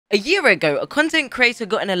A year ago, a content creator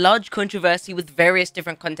got in a large controversy with various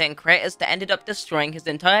different content creators that ended up destroying his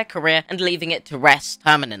entire career and leaving it to rest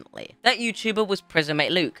permanently. That YouTuber was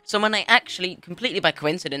Prismate Luke, someone I actually, completely by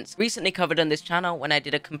coincidence, recently covered on this channel when I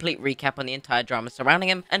did a complete recap on the entire drama surrounding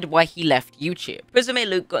him and why he left YouTube. Prismate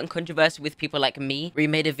Luke got in controversy with people like me, where he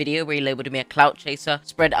made a video where he labeled me a clout chaser,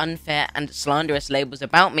 spread unfair and slanderous labels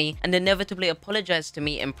about me, and inevitably apologized to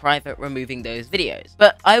me in private, removing those videos.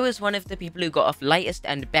 But I was one of the people who got off lightest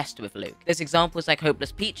and best with Luke. There's examples like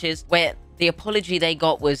Hopeless Peaches, where the apology they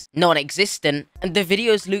got was non-existent, and the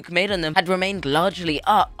videos Luke made on them had remained largely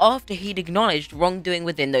up after he'd acknowledged wrongdoing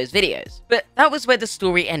within those videos. But that was where the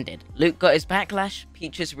story ended. Luke got his backlash,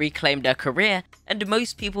 Peaches reclaimed her career, and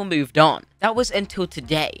most people moved on. That was until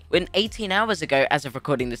today, when 18 hours ago, as of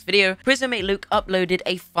recording this video, Prismate Luke uploaded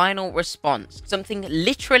a final response, something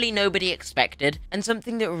literally nobody expected, and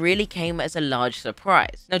something that really came as a large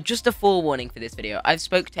surprise. Now, just a forewarning for this video, I've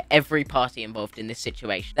spoke to every party involved in this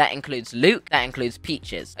situation. That includes Luke, that includes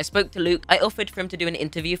Peaches. I spoke to Luke, I offered for him to do an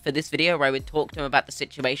interview for this video where I would talk to him about the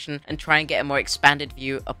situation and try and get a more expanded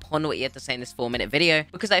view upon what he had to say in this 4-minute video,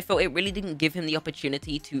 because I felt it really didn't give him the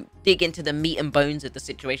opportunity to dig into the meat and bones of the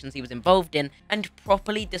situations he was involved in and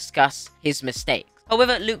properly discuss his mistakes.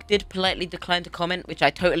 However, Luke did politely decline to comment, which I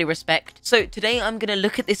totally respect. So today I'm going to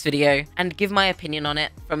look at this video and give my opinion on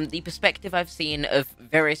it from the perspective I've seen of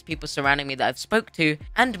various people surrounding me that I've spoke to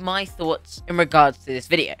and my thoughts in regards to this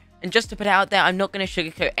video. And just to put it out there, I'm not going to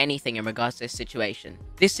sugarcoat anything in regards to this situation.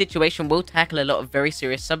 This situation will tackle a lot of very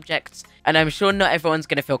serious subjects, and I'm sure not everyone's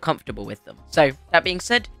going to feel comfortable with them. So, that being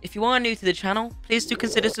said, if you are new to the channel, please do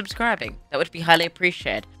consider subscribing. That would be highly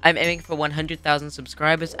appreciated. I'm aiming for 100,000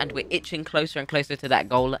 subscribers, and we're itching closer and closer to that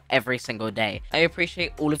goal every single day. I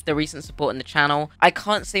appreciate all of the recent support on the channel. I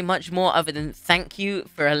can't say much more other than thank you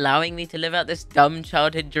for allowing me to live out this dumb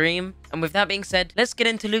childhood dream. And with that being said, let's get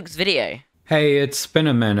into Luke's video. Hey, it's been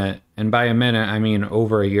a minute, and by a minute I mean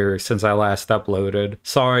over a year since I last uploaded.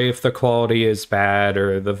 Sorry if the quality is bad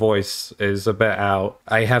or the voice is a bit out.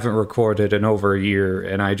 I haven't recorded in over a year,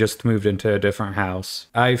 and I just moved into a different house.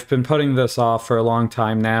 I've been putting this off for a long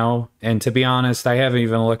time now, and to be honest, I haven't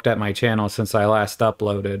even looked at my channel since I last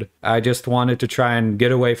uploaded. I just wanted to try and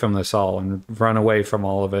get away from this all and run away from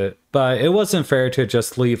all of it. But it wasn't fair to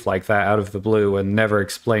just leave like that out of the blue and never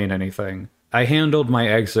explain anything. I handled my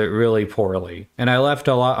exit really poorly, and I left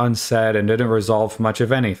a lot unsaid and didn't resolve much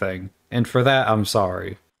of anything, and for that I'm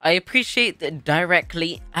sorry. I appreciate that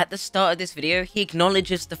directly at the start of this video, he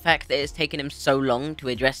acknowledges the fact that it's taken him so long to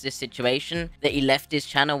address this situation, that he left his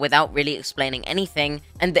channel without really explaining anything,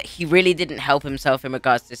 and that he really didn't help himself in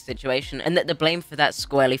regards to this situation, and that the blame for that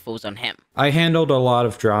squarely falls on him. I handled a lot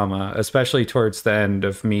of drama, especially towards the end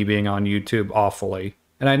of me being on YouTube awfully.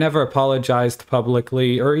 And I never apologized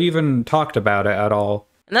publicly or even talked about it at all.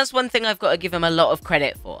 And that's one thing I've got to give him a lot of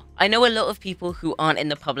credit for. I know a lot of people who aren't in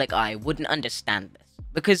the public eye wouldn't understand this,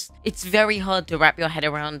 because it's very hard to wrap your head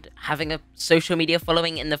around having a social media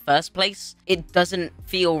following in the first place. It doesn't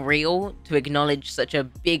feel real to acknowledge such a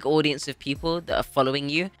big audience of people that are following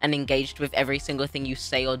you and engaged with every single thing you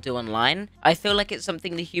say or do online. I feel like it's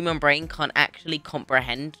something the human brain can't actually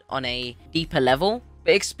comprehend on a deeper level.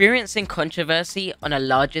 But experiencing controversy on a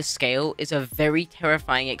larger scale is a very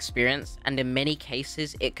terrifying experience, and in many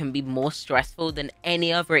cases it can be more stressful than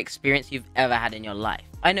any other experience you've ever had in your life.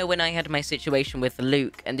 I know when I had my situation with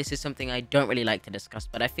Luke, and this is something I don't really like to discuss,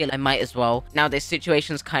 but I feel I might as well. Now this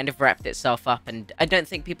situation's kind of wrapped itself up, and I don't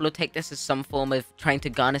think people will take this as some form of trying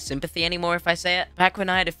to garner sympathy anymore if I say it. Back when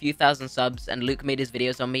I had a few thousand subs and Luke made his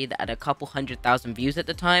videos on me that had a couple 100,000 views at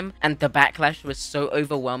the time, and the backlash was so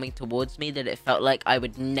overwhelming towards me that it felt like I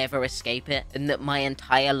would never escape it, and that my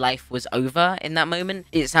entire life was over in that moment.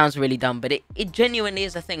 It sounds really dumb, but it genuinely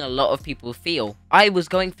is a thing a lot of people feel. I was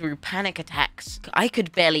going through panic attacks. I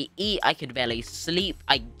could barely eat, I could barely sleep,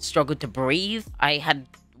 I struggled to breathe. I had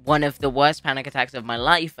one of the worst panic attacks of my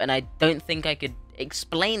life, and I don't think I could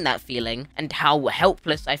explain that feeling and how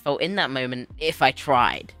helpless I felt in that moment if I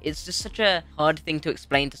tried. It's just such a hard thing to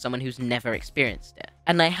explain to someone who's never experienced it.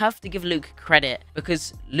 And I have to give Luke credit,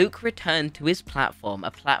 because Luke returned to his platform,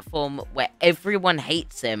 a platform where everyone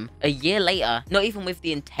hates him, a year later, not even with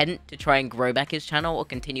the intent to try and grow back his channel or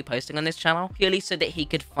continue posting on this channel, purely so that he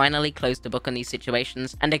could finally close the book on these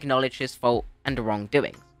situations and acknowledge his fault and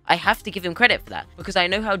wrongdoings. I have to give him credit for that, because I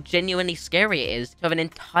know how genuinely scary it is to have an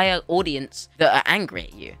entire audience that are angry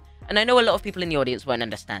at you. And I know a lot of people in the audience won't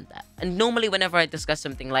understand that. And normally whenever I discuss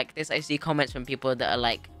something like this, I see comments from people that are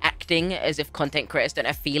like, actively acting as if content creators don't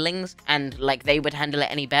have feelings and like they would handle it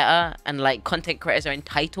any better, and like content creators are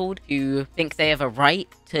entitled to think they have a right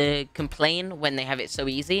to complain when they have it so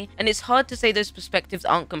easy. And it's hard to say those perspectives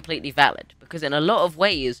aren't completely valid, because in a lot of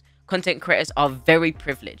ways, content creators are very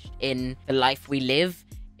privileged in the life we live,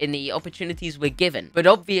 in the opportunities we're given. But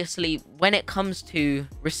obviously, when it comes to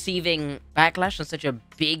receiving backlash on such a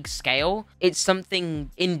big scale, it's something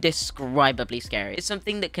indescribably scary. It's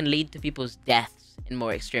something that can lead to people's deaths in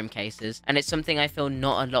more extreme cases, and it's something I feel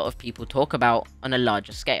not a lot of people talk about on a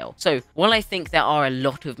larger scale. So while I think there are a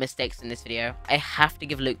lot of mistakes in this video, I have to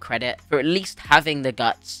give Luke credit for at least having the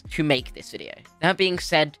guts to make this video. That being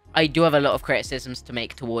said, I do have a lot of criticisms to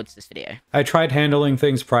make towards this video. I tried handling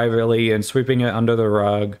things privately and sweeping it under the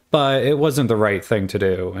rug, but it wasn't the right thing to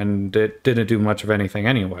do, and it didn't do much of anything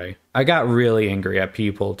anyway. I got really angry at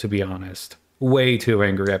people, to be honest. Way too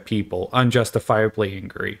angry at people, unjustifiably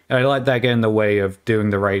angry. And I let that get in the way of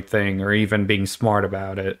doing the right thing or even being smart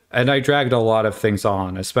about it. And I dragged a lot of things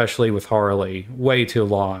on, especially with Harley, way too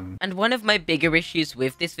long. And one of my bigger issues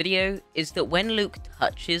with this video is that when Luke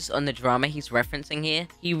touches on the drama he's referencing here,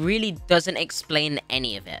 he really doesn't explain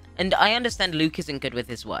any of it. And I understand Luke isn't good with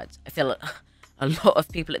his words. I feel like a lot of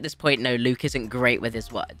people at this point know Luke isn't great with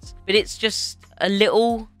his words. But it's just a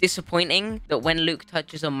little disappointing that when Luke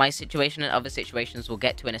touches on my situation and other situations we'll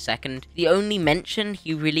get to in a second, the only mention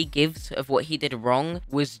he really gives of what he did wrong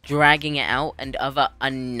was dragging it out and other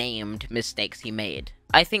unnamed mistakes he made.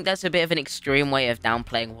 I think that's a bit of an extreme way of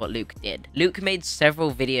downplaying what Luke did. Luke made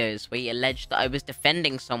several videos where he alleged that I was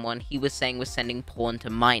defending someone he was saying was sending porn to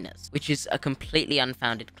minors, which is a completely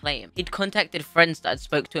unfounded claim. He'd contacted friends that I'd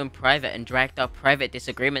spoke to in private and dragged our private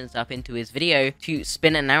disagreements up into his video to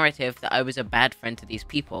spin a narrative that I was a bad friend to these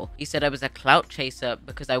people. He said I was a clout chaser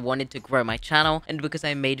because I wanted to grow my channel and because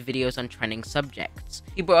I made videos on trending subjects.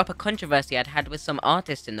 He brought up a controversy I'd had with some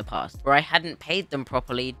artists in the past, where I hadn't paid them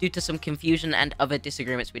properly due to some confusion and other disagreements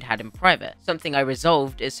we'd had in private, something I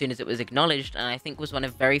resolved as soon as it was acknowledged, and I think was one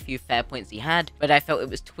of very few fair points he had, but I felt it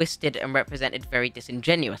was twisted and represented very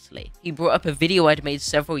disingenuously. He brought up a video I'd made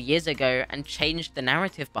several years ago and changed the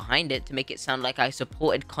narrative behind it to make it sound like I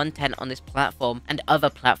supported content on this platform and other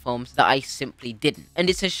platforms that I simply didn't. And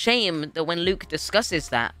it's a shame that when Luke discusses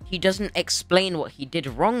that, he doesn't explain what he did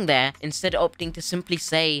wrong there, instead opting to simply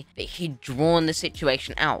say that he'd drawn the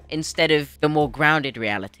situation out, instead of the more grounded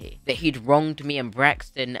reality, that he'd wronged me and Braxton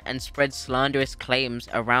and spread slanderous claims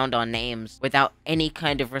around our names without any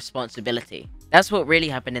kind of responsibility. That's what really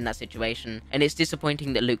happened in that situation, and it's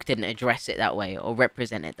disappointing that Luke didn't address it that way or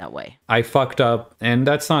represent it that way. I fucked up, and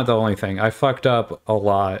that's not the only thing. I fucked up a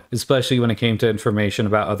lot, especially when it came to information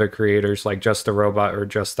about other creators like Just a Robot or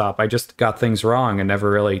Just Stop. I just got things wrong and never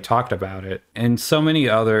really talked about it. And so many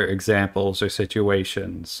other examples or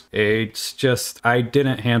situations. It's just, I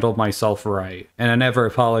didn't handle myself right, and I never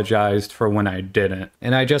apologized for when I didn't.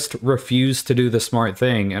 And I just refused to do the smart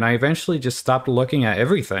thing, and I eventually just stopped looking at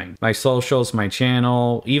everything. My socials, my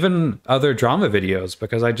channel, even other drama videos,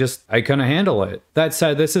 because I couldn't handle it. That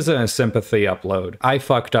said, this isn't a sympathy upload. I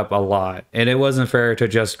fucked up a lot, and it wasn't fair to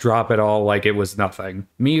just drop it all like it was nothing.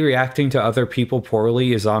 Me reacting to other people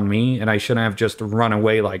poorly is on me, and I shouldn't have just run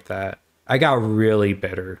away like that. I got really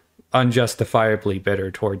bitter, unjustifiably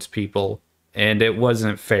bitter towards people, and it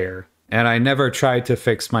wasn't fair. And I never tried to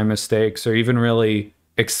fix my mistakes or even really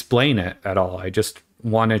explain it at all. I just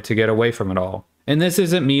wanted to get away from it all. And this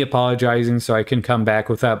isn't me apologizing so I can come back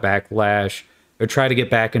without backlash or try to get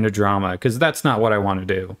back into drama, because that's not what I want to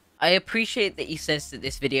do. I appreciate that he says that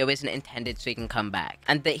this video isn't intended so he can come back,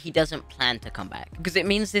 and that he doesn't plan to come back, because it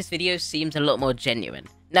means this video seems a lot more genuine.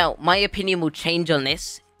 Now, my opinion will change on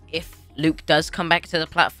this if Luke does come back to the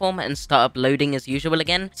platform and start uploading as usual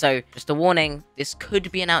again, so just a warning, this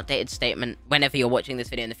could be an outdated statement whenever you're watching this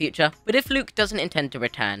video in the future. But if Luke doesn't intend to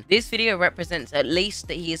return, this video represents at least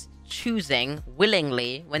that he is choosing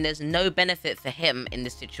willingly, when there's no benefit for him in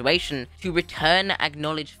this situation, to return,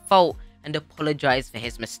 acknowledge fault, and apologize for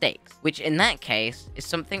his mistakes, which in that case is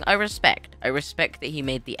something I respect. I respect that he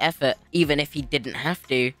made the effort, even if he didn't have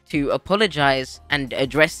to apologize and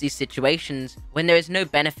address these situations when there is no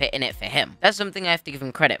benefit in it for him. That's something I have to give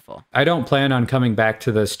him credit for. I don't plan on coming back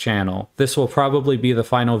to this channel. This will probably be the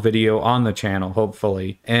final video on the channel,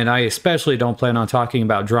 hopefully, and I especially don't plan on talking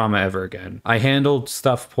about drama ever again. I handled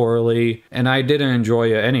stuff poorly, and I didn't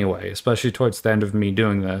enjoy it anyway, especially towards the end of me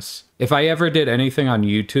doing this. If I ever did anything on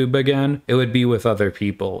YouTube again, it would be with other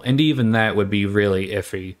people, and even that would be really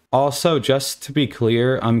iffy. Also, just to be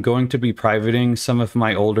clear, I'm going to be privating some of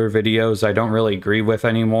my older videos I don't really agree with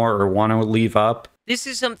anymore or want to leave up. This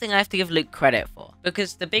is something I have to give Luke credit for,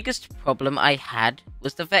 because the biggest problem I had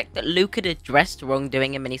was the fact that Luke had addressed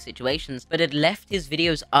wrongdoing in many situations, but had left his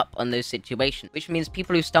videos up on those situations, which means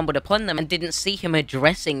people who stumbled upon them and didn't see him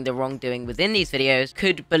addressing the wrongdoing within these videos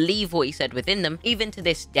could believe what he said within them, even to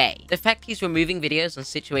this day. The fact he's removing videos on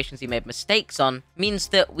situations he made mistakes on means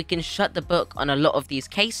that we can shut the book on a lot of these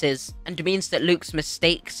cases, and means that Luke's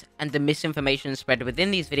mistakes and the misinformation spread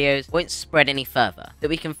within these videos won't spread any further, that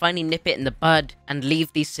we can finally nip it in the bud and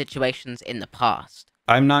leave these situations in the past.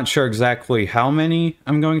 I'm not sure exactly how many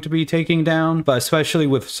I'm going to be taking down, but especially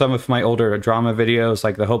with some of my older drama videos,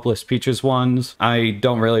 like the Hopeless Peaches ones, I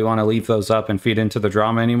don't really want to leave those up and feed into the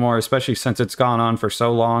drama anymore, especially since it's gone on for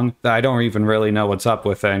so long that I don't even really know what's up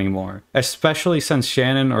with it anymore. Especially since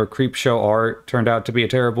Shannon or Creepshow Art turned out to be a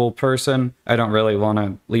terrible person, I don't really want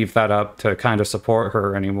to leave that up to kind of support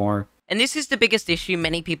her anymore. And this is the biggest issue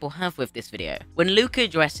many people have with this video. When Luke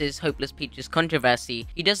addresses Hopeless Peaches' controversy,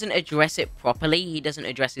 he doesn't address it properly, he doesn't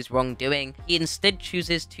address his wrongdoing, he instead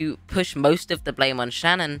chooses to push most of the blame on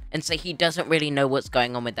Shannon and say he doesn't really know what's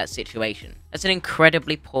going on with that situation. That's an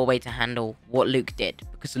incredibly poor way to handle what Luke did,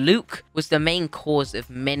 because Luke was the main cause of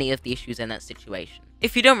many of the issues in that situation.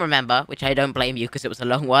 If you don't remember, which I don't blame you because it was a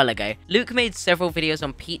long while ago, Luke made several videos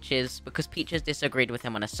on Peaches because Peaches disagreed with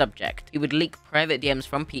him on a subject. He would leak private DMs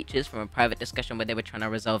from Peaches from a private discussion where they were trying to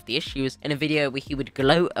resolve the issues, in a video where he would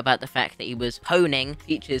gloat about the fact that he was honing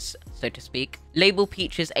Peaches, so to speak, label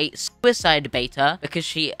Peaches a suicide beta because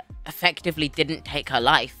she effectively didn't take her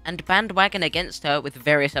life, and bandwagon against her with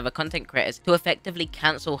various other content creators to effectively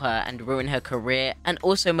cancel her and ruin her career and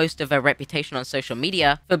also most of her reputation on social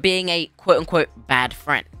media for being a quote-unquote bad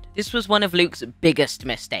friend. This was one of Luke's biggest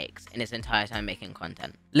mistakes in his entire time making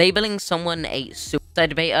content. Labeling someone a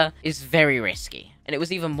suicide beta is very risky. And it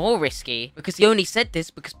was even more risky because he only said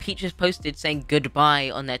this because Peaches posted saying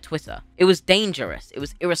goodbye on their Twitter. It was dangerous. It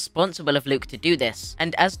was irresponsible of Luke to do this.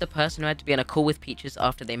 And as the person who had to be on a call with Peaches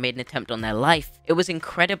after they made an attempt on their life, it was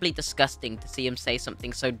incredibly disgusting to see him say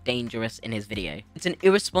something so dangerous in his video. It's an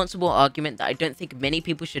irresponsible argument that I don't think many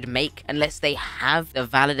people should make unless they have the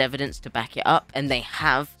valid evidence to back it up and they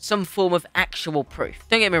have some form of actual proof.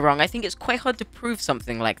 Don't get me wrong, I think it's quite hard to prove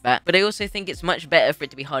something like that, but I also think it's much better for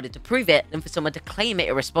it to be harder to prove it than for someone to claim it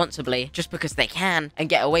irresponsibly just because they can and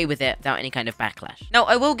get away with it without any kind of backlash. Now,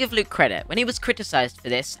 I will give Luke credit. When he was criticized for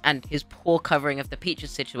this and his poor covering of the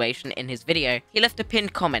Peaches situation in his video, he left a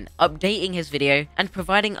pinned comment updating his video and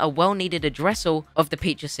providing a well-needed addressal of the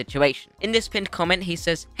Peaches situation. In this pinned comment, he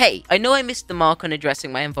says, "Hey, I know I missed the mark on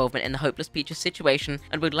addressing my involvement in the Hopeless Peaches situation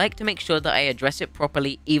and would like to make sure that I address it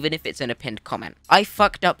properly even if it's in a pinned comment. I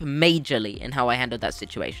fucked up majorly in how I handled that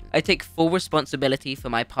situation. I take full responsibility for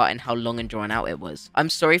my part in how long and drawn out it was. I'm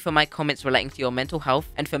sorry for my comments relating to your mental health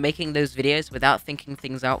and for making those videos without thinking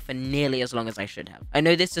things out for nearly as long as I should have. I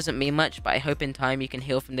know this doesn't mean much, but I hope in time you can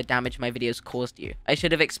heal from the damage my videos caused you. I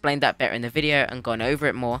should have explained that better in the video and gone over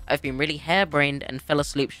it more. I've been really harebrained and fell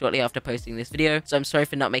asleep shortly after posting this video, so I'm sorry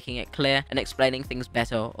for not making it clear and explaining things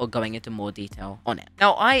better or going into more detail on it."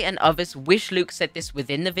 Now, I and others wish Luke said this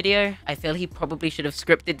within the video. I feel he probably should have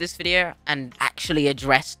scripted this video and actually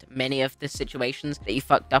addressed many of the situations that he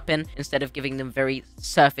fucked up in, instead of giving them very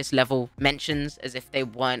surface level mentions as if they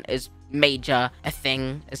weren't as major a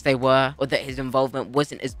thing as they were, or that his involvement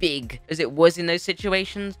wasn't as big as it was in those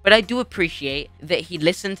situations. But I do appreciate that he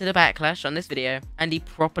listened to the backlash on this video and he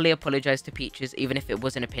properly apologized to Peaches even if it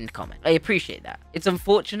wasn't a pinned comment. I appreciate that. It's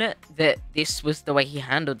unfortunate that this was the way he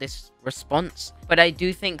handled this response, but I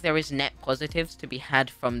do think there is net positives to be had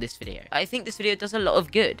from this video. I think this video does a lot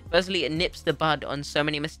of good. Firstly, it nips the bud on so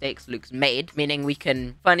many mistakes Luke's made, meaning we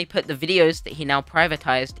can finally put the videos that he now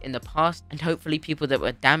privatized in the past, and hopefully people that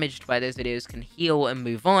were damaged by those videos can heal and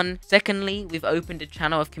move on. Secondly, we've opened a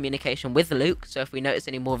channel of communication with Luke, so if we notice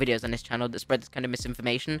any more videos on this channel that spread this kind of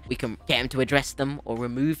misinformation, we can get him to address them or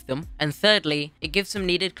remove them. And thirdly, it gives some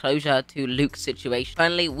needed closure to Luke's situation.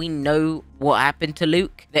 Finally, we know what happened to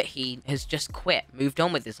Luke, that he has just quit, moved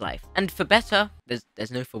on with his life. And for better,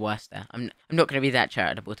 there's no for worse there. I'm not going to be that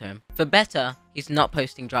charitable to him. For better, he's not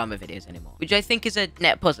posting drama videos anymore, which I think is a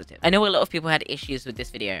net positive. I know a lot of people had issues with this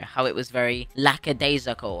video, how it was very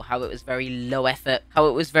lackadaisical, how it was very low effort, how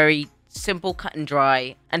it was very simple, cut and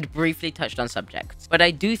dry, and briefly touched on subjects. But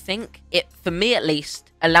I do think it, for me at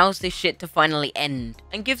least, allows this shit to finally end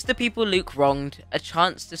and gives the people Luke wronged a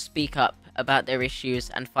chance to speak up about their issues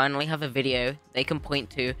and finally have a video they can point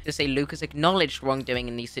to say Luke has acknowledged wrongdoing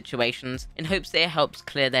in these situations, in hopes that it helps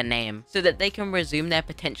clear their name so that they can resume their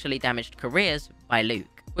potentially damaged careers by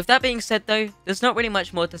Luke. With that being said though, there's not really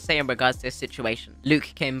much more to say in regards to this situation. Luke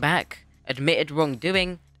came back, admitted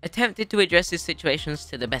wrongdoing, attempted to address his situations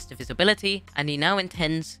to the best of his ability, and he now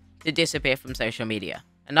intends to disappear from social media.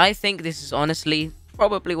 And I think this is honestly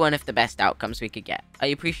probably one of the best outcomes we could get. I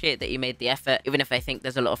appreciate that you made the effort, even if I think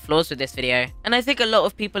there's a lot of flaws with this video. And I think a lot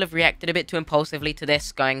of people have reacted a bit too impulsively to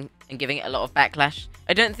this, going and giving it a lot of backlash.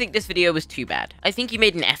 I don't think this video was too bad. I think he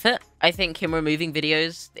made an effort. I think him removing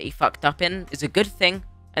videos that he fucked up in is a good thing.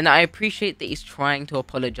 And I appreciate that he's trying to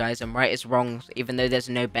apologize and right his wrongs, even though there's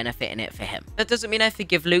no benefit in it for him. That doesn't mean I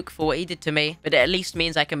forgive Luke for what he did to me, but it at least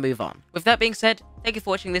means I can move on. With that being said, thank you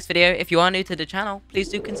for watching this video. If you are new to the channel, please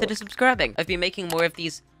do consider subscribing. I've been making more of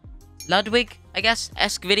these Ludwig, I guess,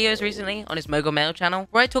 esque videos recently on his Mogul Mail channel,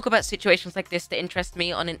 where I talk about situations like this that interest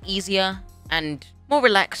me on an easier and more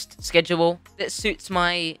relaxed schedule that suits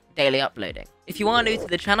my daily uploading. If you are new to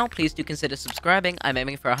the channel, please do consider subscribing. I'm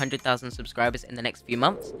aiming for 100,000 subscribers in the next few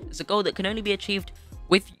months. It's a goal that can only be achieved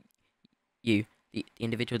with you, the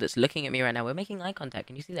individual that's looking at me right now. We're making eye contact.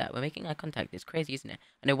 Can you see that? We're making eye contact. It's crazy, isn't it?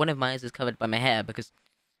 I know one of my eyes is covered by my hair because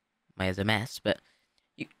my hair's a mess, but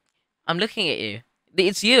I'm looking at you.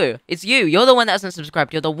 It's you. It's you. You're the one that hasn't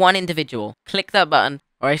subscribed. You're the one individual. Click that button,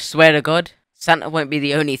 or I swear to God, Santa won't be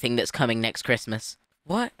the only thing that's coming next Christmas.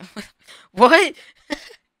 What? What?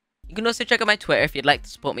 You can also check out my Twitter if you'd like to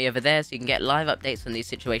support me over there, so you can get live updates on these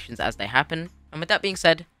situations as they happen. And with that being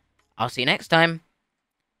said, I'll see you next time.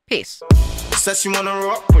 Peace. Said she wanna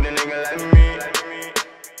rock with a nigga like me.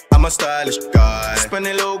 I'm a stylish guy. Spend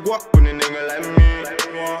a little guap with a nigga like me.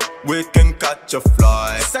 We can catch a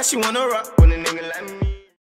fly. Said she wanna rock with a nigga like me.